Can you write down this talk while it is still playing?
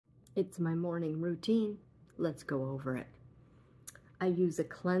It's my morning routine. Let's go over it. I use a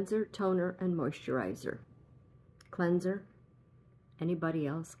cleanser, toner, and moisturizer. Cleanser. Anybody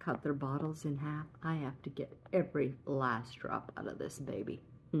else cut their bottles in half? I have to get every last drop out of this baby.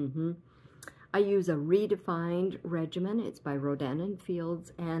 I use a redefined regimen. It's by Rodan &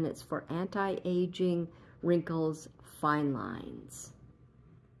 Fields, and it's for anti-aging, wrinkles, fine lines.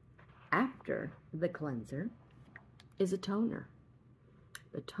 After the cleanser is a toner.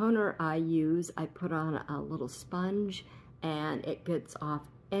 The toner I use, I put on a little sponge, and it gets off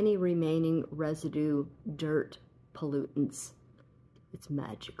any remaining residue, dirt, pollutants. It's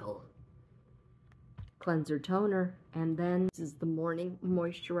magical. Cleanser, toner, and then this is the morning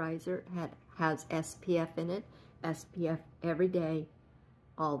moisturizer. It has SPF in it. SPF every day,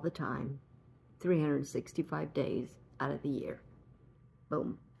 all the time, 365 days out of the year.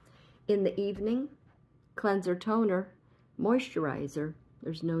 Boom. In the evening, cleanser, toner, moisturizer.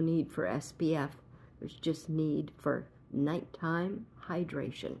 There's no need for SPF. There's just need for nighttime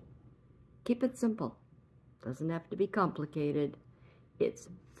hydration. Keep it simple. Doesn't have to be complicated. It's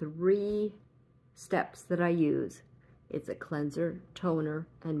 3 steps that I use. It's a cleanser, toner,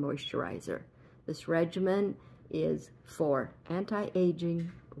 and moisturizer. This regimen is for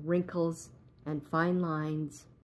anti-aging, wrinkles, and fine lines,